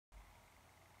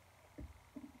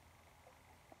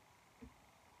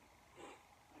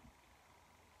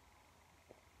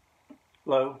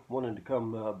Hello, wanted to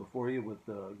come before you with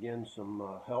again some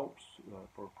helps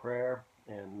for prayer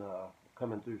and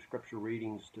coming through scripture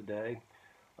readings today.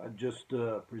 I just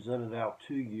presented out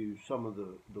to you some of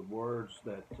the words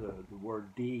that the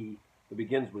word D that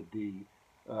begins with D,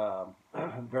 uh,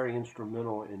 very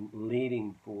instrumental in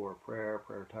leading for prayer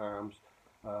times,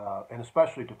 and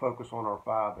especially to focus on our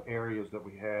five areas that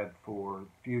we had for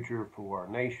future, for our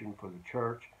nation, for the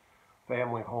church,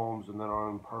 family homes, and then our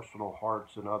own personal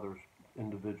hearts and others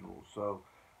individuals. So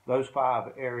those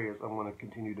five areas I'm going to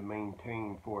continue to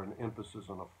maintain for an emphasis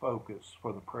and a focus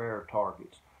for the prayer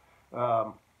targets.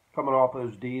 Um, Coming off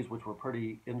those D's, which were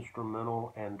pretty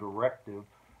instrumental and directive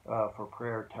for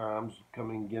prayer times,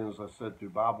 coming again, as I said, through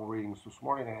Bible readings this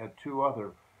morning, I had two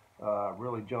other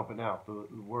really jumping out. The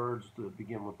words that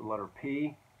begin with the letter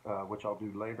P, which I'll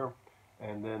do later,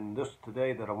 and then this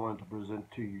today that I wanted to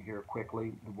present to you here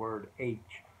quickly, the word H.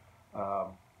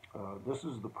 Um, this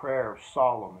is the prayer of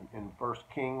Solomon in 1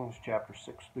 Kings chapter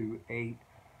 6 through 8.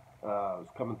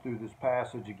 It's coming through this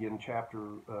passage again. Chapter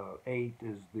 8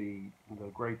 is the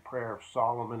great prayer of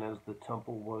Solomon as the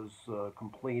temple was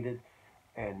completed,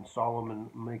 and Solomon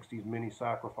makes these many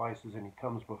sacrifices, and he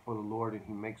comes before the Lord and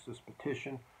he makes this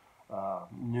petition.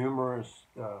 Numerous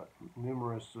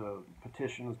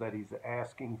petitions that he's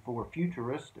asking for,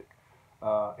 futuristic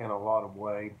in a lot of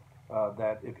way.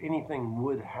 That if anything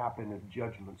would happen, if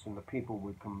judgments and the people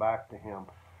would come back to him,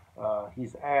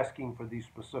 he's asking for these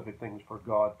specific things for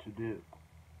God to do.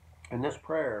 And this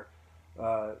prayer,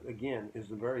 again, is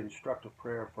a very instructive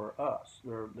prayer for us.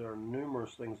 There are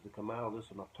numerous things that come out of this,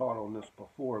 and I've taught on this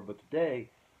before, but today,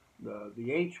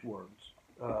 the H words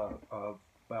of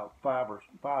about five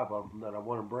of them that I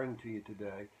want to bring to you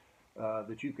today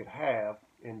that you could have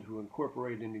and to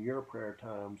incorporate into your prayer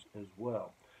times as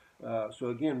well. So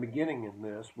again, beginning in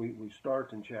this, we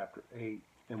start in chapter 8,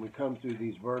 and we come through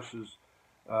these verses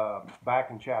back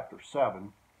in chapter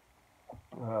 7,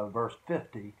 verse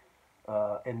 50,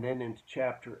 and then into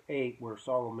chapter 8, where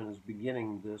Solomon is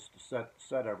beginning this to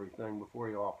set everything before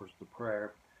he offers the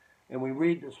prayer. And we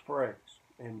read this phrase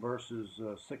in verses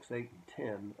 6, 8, and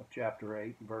 10 of chapter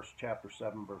 8, chapter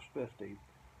 7, verse 50,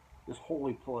 this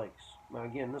holy place. Now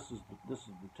again, this is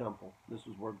the temple. This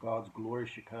is where God's glory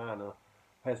Shekinah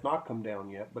has not come down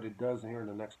yet, but it does here in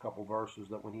the next couple verses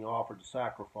that when he offered the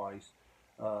sacrifice,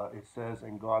 it says,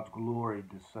 and God's glory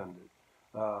descended.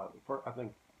 I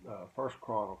think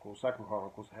Second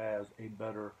Chronicles has a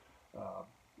better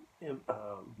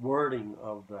wording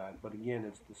of that, but again,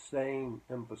 it's the same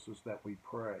emphasis that we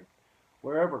pray.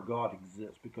 Wherever God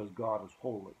exists, because God is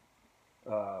holy,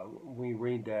 we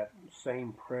read that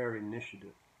same prayer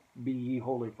initiative, be ye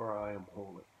holy for I am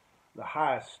holy. The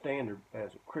highest standard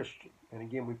as a Christian. And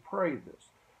again, we pray this.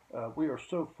 We are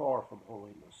so far from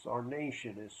holiness. Our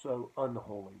nation is so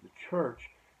unholy. The church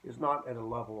is not at a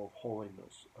level of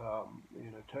holiness.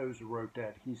 Tozer wrote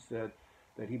that. He said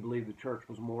that he believed the church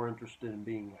was more interested in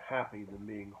being happy than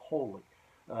being holy.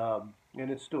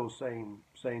 And it's still the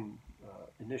same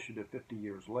initiative 50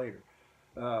 years later.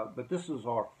 But this is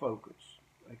our focus.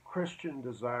 A Christian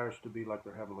desires to be like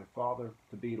their Heavenly Father,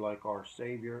 to be like our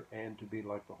Savior, and to be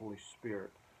like the Holy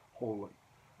Spirit, holy.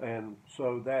 And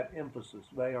so that emphasis,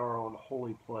 they are on a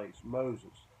holy place.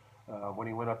 Moses, when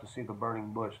he went up to see the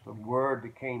burning bush, the word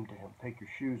that came to him, take your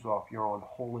shoes off, you're on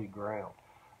holy ground.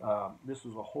 This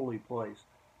is a holy place.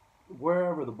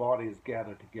 Wherever the body is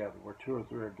gathered together, where two or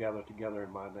three are gathered together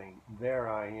in my name, there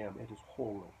I am. It is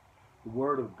holy. The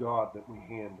Word of God that we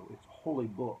handle, it's a holy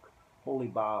book, holy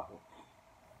Bible.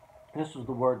 This is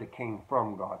the word that came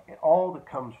from God. And all that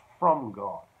comes from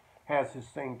God has his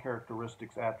same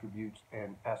characteristics, attributes,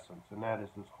 and essence, and that is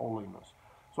his holiness.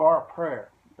 So our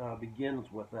prayer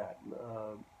begins with that.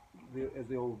 As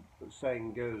the old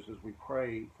saying goes, as we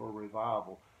pray for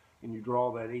revival, and you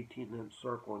draw that 18-inch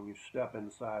circle and you step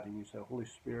inside and you say, Holy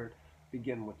Spirit,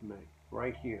 begin with me,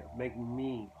 right here. Make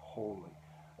me holy.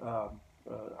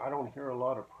 I don't hear a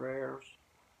lot of prayers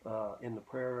in the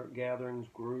prayer gatherings,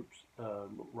 groups,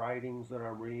 writings that I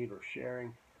read or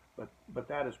sharing, but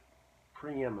that is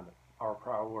preeminent, our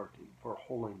priority for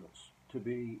holiness, to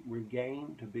be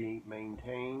regained, to be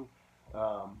maintained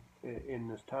in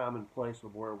this time and place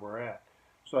of where we're at.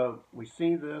 So we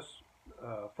see this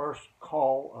first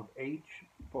call of H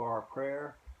for our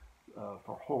prayer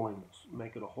for holiness.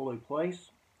 Make it a holy place,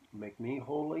 make me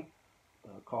holy,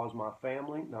 cause my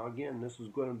family. Now again, this is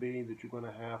going to be that you're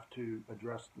going to have to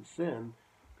address the sin,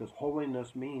 because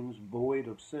holiness means void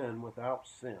of sin, without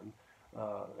sin.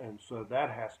 And so that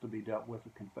has to be dealt with, a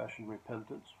confession,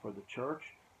 repentance for the church,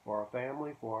 for our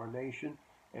family, for our nation,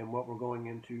 and what we're going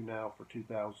into now for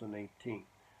 2018.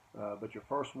 But your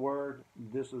first word,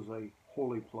 this is a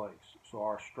holy place. So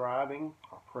our striving,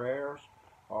 our prayers,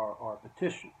 our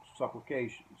petitions,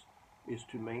 supplications, is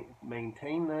to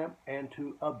maintain them and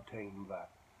to obtain that.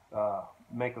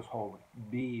 Make us holy.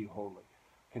 Be holy.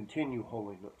 Continue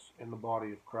holiness in the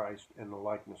body of Christ and the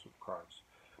likeness of Christ.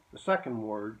 The second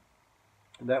word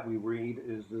that we read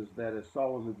is that as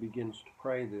Solomon begins to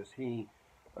pray this, he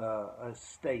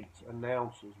states,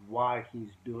 announces why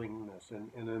he's doing this.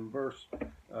 And in verse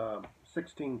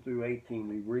 16 through 18,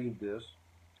 we read this.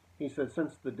 He said,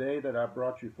 "Since the day that I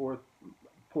brought you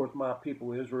forth my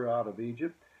people Israel out of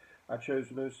Egypt, I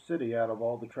chose no city out of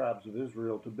all the tribes of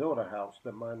Israel to build a house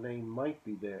that my name might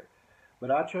be there.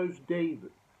 But I chose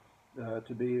David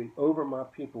to be over my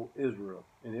people Israel.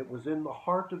 And it was in the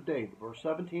heart of David," verse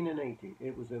 17 and 18,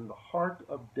 "it was in the heart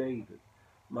of David,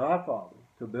 my father,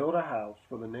 to build a house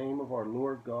for the name of our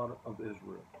Lord God of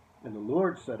Israel. And the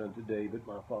Lord said unto David,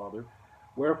 my father,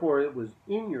 wherefore it was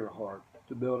in your heart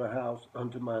to build a house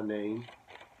unto my name,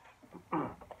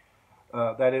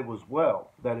 that it was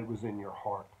well that it was in your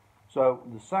heart." So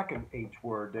the second H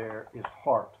word there is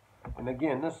heart. And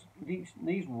again,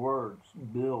 these words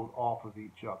build off of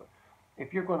each other.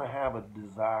 If you're going to have a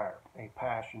desire, a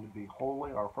passion to be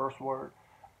holy, our first word,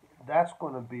 that's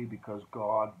going to be because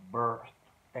God birthed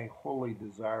a holy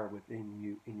desire within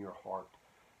you, in your heart.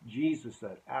 Jesus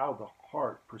said, out of the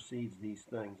heart proceeds these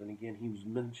things. And again, he was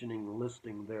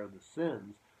listing there the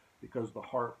sins because the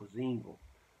heart was evil.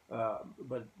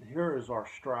 But here is our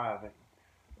striving.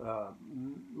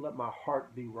 Let my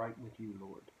heart be right with you,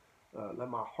 Lord. Let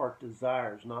my heart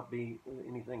desires not be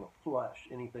anything of flesh,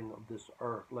 anything of this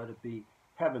earth. Let it be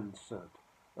heaven sent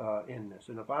in this.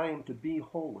 And if I am to be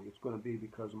holy, it's going to be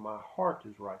because my heart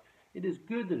is right. It is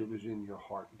good that it was in your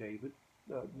heart, David.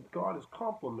 God is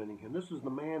complimenting him. This is the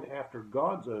man after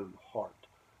God's own heart,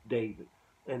 David.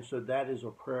 And so that is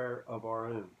a prayer of our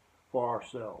own for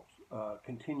ourselves.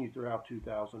 Continue throughout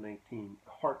 2018.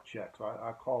 Heart checks.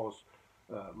 I call us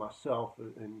myself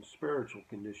in spiritual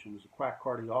conditions, a quack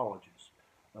cardiologist.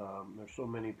 There's so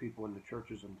many people in the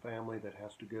churches and family that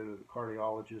has to go to the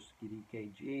cardiologist, get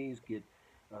EKGs, get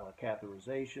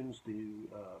catheterizations,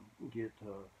 get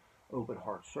open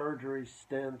heart surgery,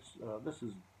 stents. This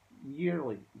is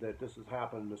yearly that this has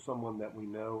happened to someone that we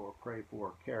know or pray for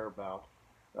or care about.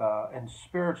 And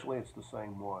spiritually, it's the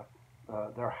same way.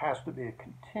 There has to be a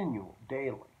continual,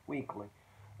 daily, weekly,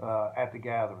 at the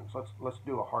gatherings. Let's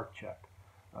do a heart check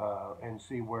and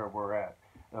see where we're at,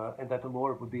 and that the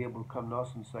Lord would be able to come to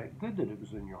us and say, "Good that it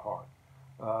was in your heart,"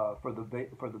 for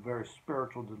the very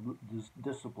spiritual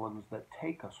disciplines that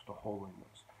take us to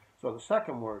holiness. So the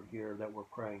second word here that we're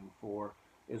praying for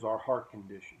is our heart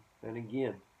condition. And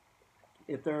again,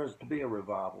 if there is to be a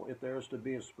revival, if there is to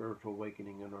be a spiritual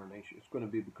awakening in our nation, it's going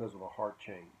to be because of a heart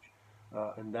change.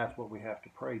 And that's what we have to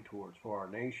pray towards for our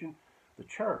nation. The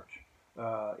church,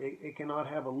 it cannot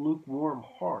have a lukewarm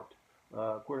heart.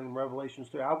 According to Revelations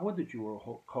 3, I would that you were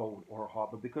cold or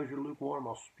hot, but because you're lukewarm,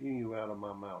 I'll spew you out of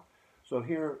my mouth. So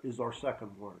here is our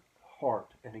second word,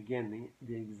 heart. And again,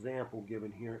 the example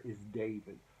given here is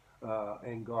David,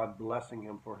 and God blessing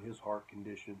him for his heart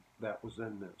condition that was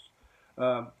in this.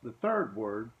 The third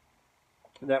word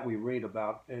that we read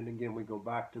about, and again, we go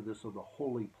back to this of the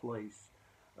holy place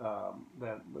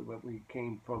that we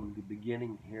came from the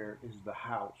beginning here, is the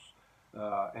house.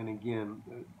 And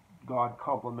again, God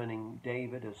complimenting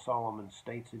David, as Solomon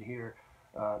states it here,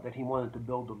 that he wanted to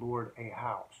build the Lord a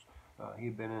house. He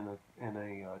had been in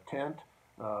a tent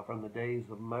from the days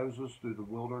of Moses through the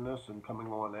wilderness and coming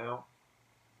on out.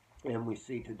 And we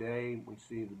see today, we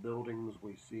see the buildings,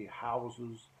 we see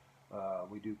houses.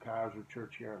 We do Kaiser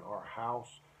Church here in our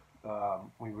house.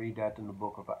 We read that in the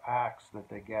book of Acts, that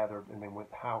they gathered and they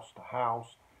went house to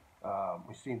house.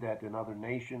 We see that in other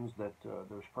nations, that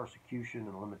there's persecution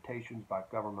and limitations by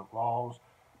government laws,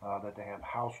 that they have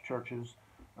house churches.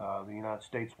 The United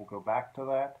States will go back to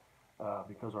that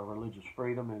because our religious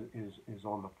freedom is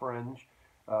on the fringe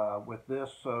with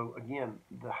this. So again,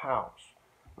 the house.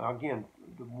 Now again,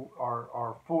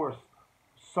 our fourth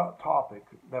topic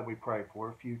that we pray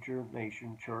for, future,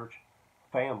 nation, church,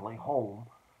 family, home,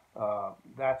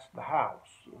 that's the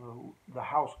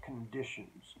house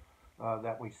conditions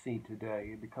that we see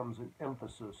today. It becomes an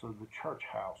emphasis of the church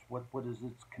house. What is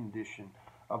its condition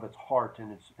of its heart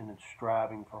and its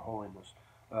striving for holiness?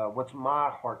 What's my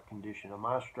heart condition? Am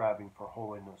I striving for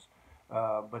holiness?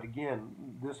 But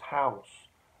again, this house,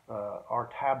 our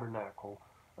tabernacle,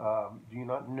 do you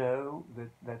not know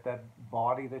that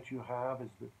body that you have is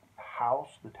the house,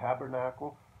 the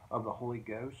tabernacle of the Holy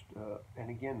Ghost? And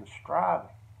again, the striving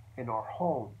in our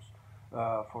homes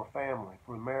for family,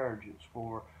 for marriages,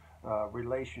 for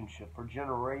relationship for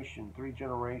generation, 3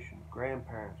 generations,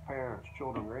 grandparents, parents,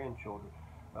 children, grandchildren,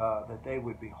 that they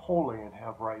would be holy and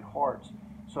have right hearts.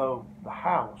 So the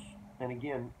house, and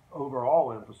again,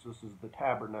 overall emphasis is the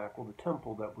tabernacle, the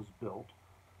temple that was built.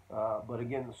 But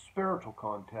again, the spiritual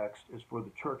context is for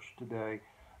the church today,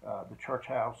 the church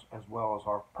house, as well as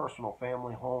our personal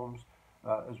family homes,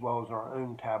 as well as our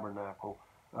own tabernacle,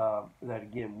 that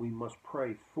again, we must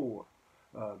pray for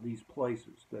these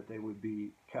places, that they would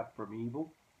be kept from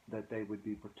evil, that they would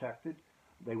be protected,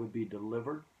 they would be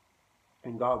delivered,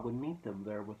 and God would meet them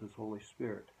there with His Holy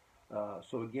Spirit.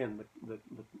 So again,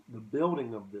 the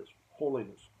building of this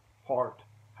holiness, heart,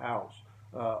 house,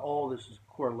 all this is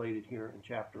correlated here in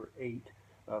chapter 8,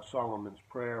 Solomon's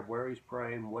prayer, where he's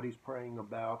praying, what he's praying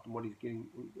about, and what he's getting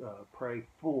pray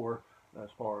for as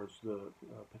far as the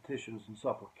petitions and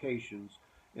supplications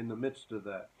in the midst of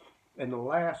that. And the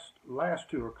last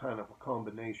two are kind of a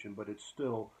combination, but it's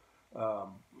still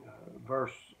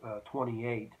verse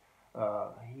 28.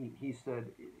 He said,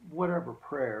 whatever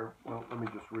prayer, well, let me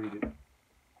just read it.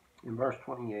 In verse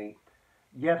 28,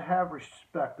 yet have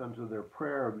respect unto their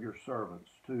prayer of your servants,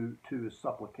 to his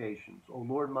supplications. O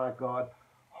Lord my God,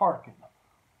 hearken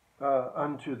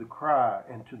unto the cry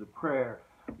and to the prayer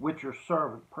which your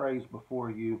servant prays before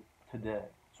you today.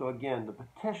 So again, the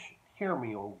petition, hear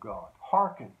me, O God,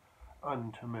 hearken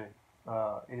unto me,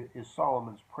 is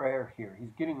Solomon's prayer here.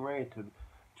 He's getting ready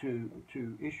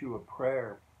to issue a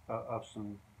prayer of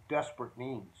some desperate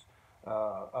needs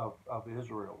of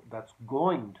Israel that's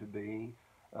going to be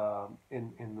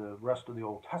in the rest of the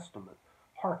Old Testament.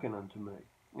 Hearken unto me.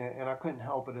 And I couldn't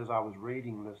help it as I was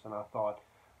reading this, and I thought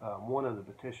one of the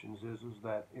petitions is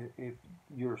that if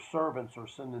your servants are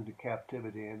sent into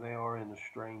captivity and they are in a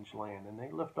strange land, and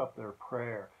they lift up their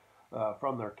prayer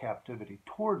from their captivity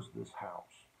towards this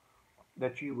house,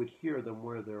 that you would hear them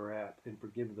where they're at and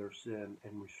forgive their sin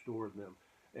and restore them.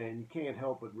 And you can't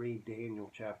help but read Daniel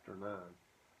chapter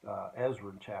 9,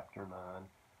 Ezra chapter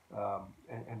 9,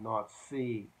 and not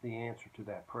see the answer to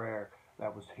that prayer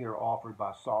that was here offered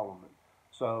by Solomon.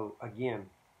 So again,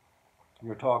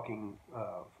 you're talking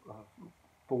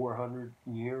 400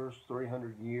 years,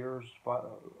 300 years,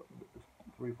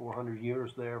 400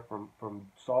 years there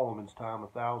from Solomon's time,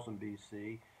 1000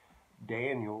 BC.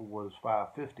 Daniel was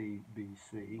 550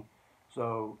 BC.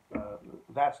 So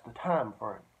that's the time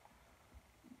frame.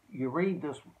 You read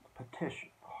this petition,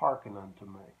 hearken unto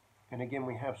me. And again,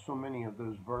 we have so many of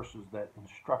those verses that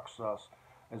instructs us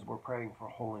as we're praying for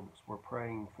holiness. We're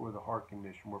praying for the heart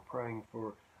condition. We're praying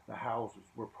for the houses.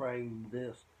 We're praying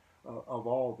this, of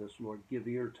all this, Lord, give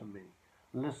ear to me.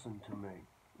 Listen to me.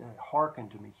 Hearken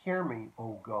to me. Hear me,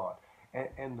 O God.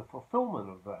 And the fulfillment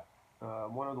of that.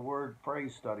 One of the word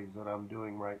phrase studies that I'm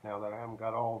doing right now that I haven't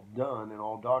got all done and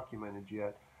all documented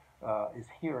yet is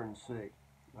hear and see.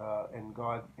 And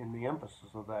God, in the emphasis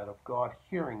of that, of God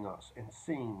hearing us and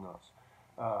seeing us.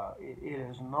 It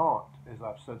is not, as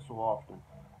I've said so often,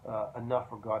 enough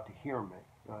for God to hear me.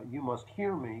 You must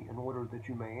hear me in order that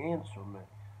you may answer me.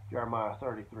 Jeremiah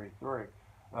 33:3.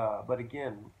 But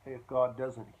again, if God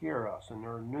doesn't hear us, and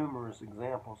there are numerous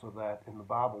examples of that in the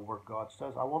Bible where God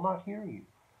says, I will not hear you.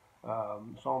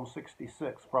 Psalm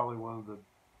 66, probably one of the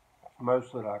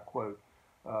most that I quote.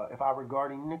 If I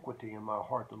regard iniquity in my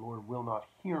heart, the Lord will not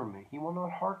hear me. He will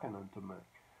not hearken unto me.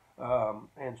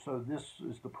 And so this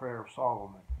is the prayer of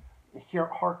Solomon.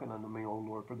 Hearken unto me, O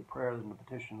Lord, for the prayers and the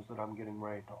petitions that I'm getting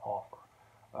ready to offer.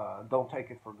 Don't take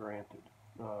it for granted.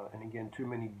 And again, too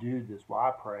many do this. Well,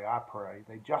 I pray.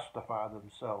 They justify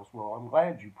themselves. Well, I'm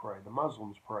glad you pray. The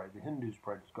Muslims pray. The Hindus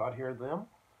pray. Does God hear them?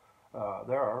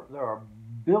 There are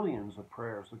billions of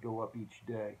prayers that go up each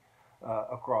day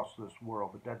across this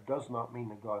world, but that does not mean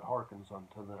that God hearkens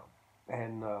unto them.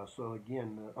 And so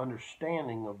again, the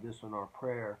understanding of this in our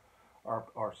prayer,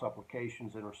 our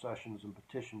supplications, intercessions, and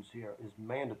petitions here is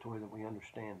mandatory that we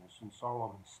understand this. And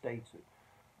Solomon states it,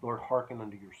 Lord, hearken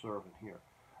unto your servant here.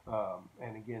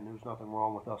 And again, there's nothing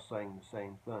wrong with us saying the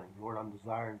same thing. Lord, I'm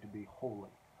desiring to be holy.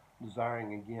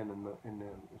 Desiring again in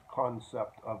the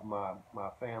concept of my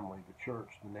family, the church,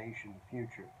 the nation, the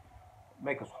future.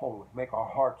 Make us holy. Make our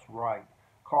hearts right.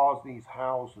 Cause these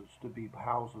houses to be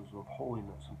houses of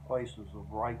holiness and places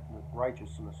of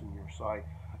righteousness in your sight,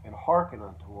 and hearken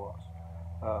unto us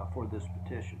for this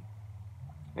petition.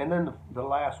 And then the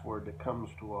last word that comes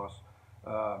to us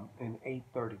in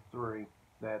 8:33,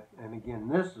 that, and again,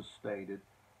 this is stated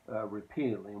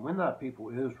repeatedly, and when thy people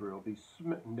Israel be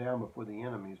smitten down before the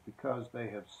enemies, because they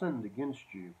have sinned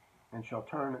against you, and shall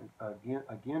turn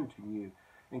again to you,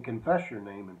 and confess your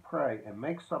name, and pray, and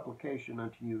make supplication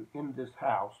unto you in this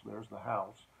house, there's the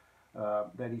house,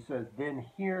 that he says, "Then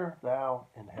hear thou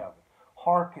in heaven,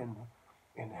 hearken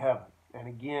in heaven." And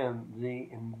again,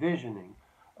 the envisioning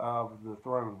of the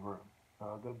throne room.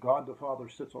 The God the Father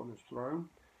sits on his throne.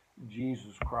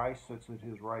 Jesus Christ sits at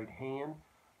his right hand.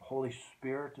 The Holy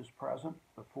Spirit is present.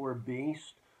 The four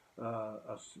beasts,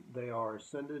 they are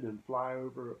ascended and fly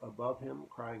over above him,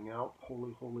 crying out,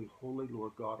 "Holy, holy, holy,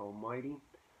 Lord God Almighty."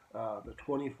 The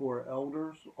 24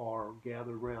 elders are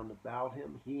gathered round about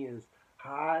him. He is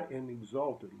high and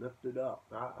exalted, lifted up.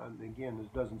 And again, this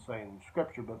doesn't say in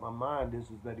Scripture, but my mind is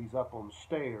that he's up on the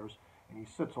stairs and he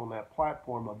sits on that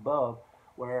platform above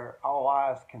where all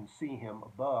eyes can see him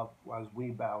above as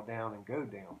we bow down and go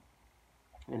down.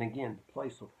 And again, the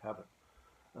place of heaven,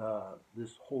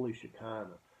 this holy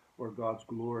Shekinah, where God's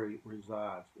glory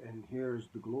resides. And here's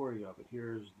the glory of it.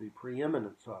 Here's the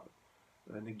preeminence of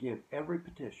it. And again, every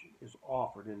petition is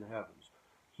offered in the heavens.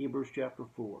 Hebrews chapter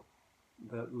 4.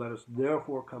 That let us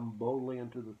therefore come boldly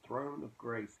unto the throne of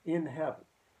grace in heaven,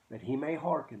 that he may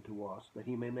hearken to us, that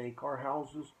he may make our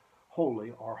houses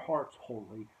holy, our hearts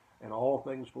holy, and all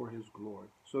things for his glory.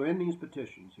 So in these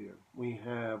petitions here, we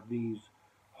have these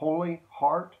holy,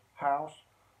 heart, house,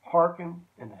 hearken,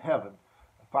 and heaven.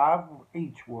 5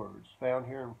 each words found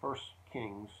here in 1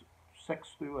 Kings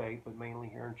 6 through 8, but mainly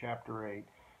here in chapter 8.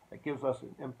 That gives us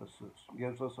an emphasis,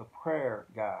 gives us a prayer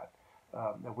guide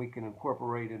that we can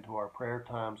incorporate into our prayer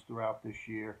times throughout this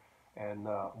year. And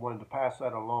wanted to pass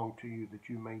that along to you that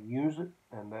you may use it,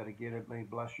 and that again it may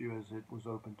bless you as it was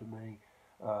open to me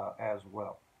as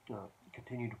well.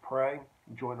 Continue to pray.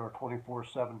 Join our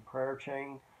 24/7 prayer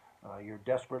chain. You're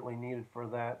desperately needed for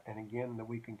that. And again, that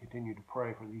we can continue to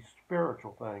pray for these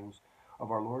spiritual things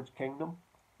of our Lord's kingdom,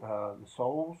 the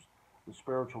souls, the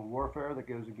spiritual warfare that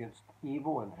goes against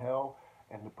evil and hell,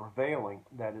 and the prevailing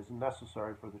that is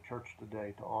necessary for the church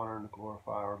today to honor and to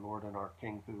glorify our Lord and our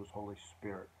King through his Holy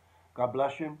Spirit. God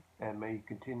bless you, and may you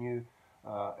continue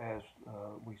as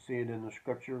we see it in the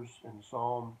scriptures in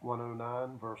Psalm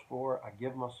 109, verse 4, "I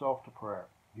give myself to prayer.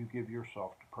 You give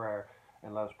yourself to prayer,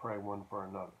 and let us pray one for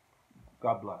another."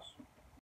 God bless.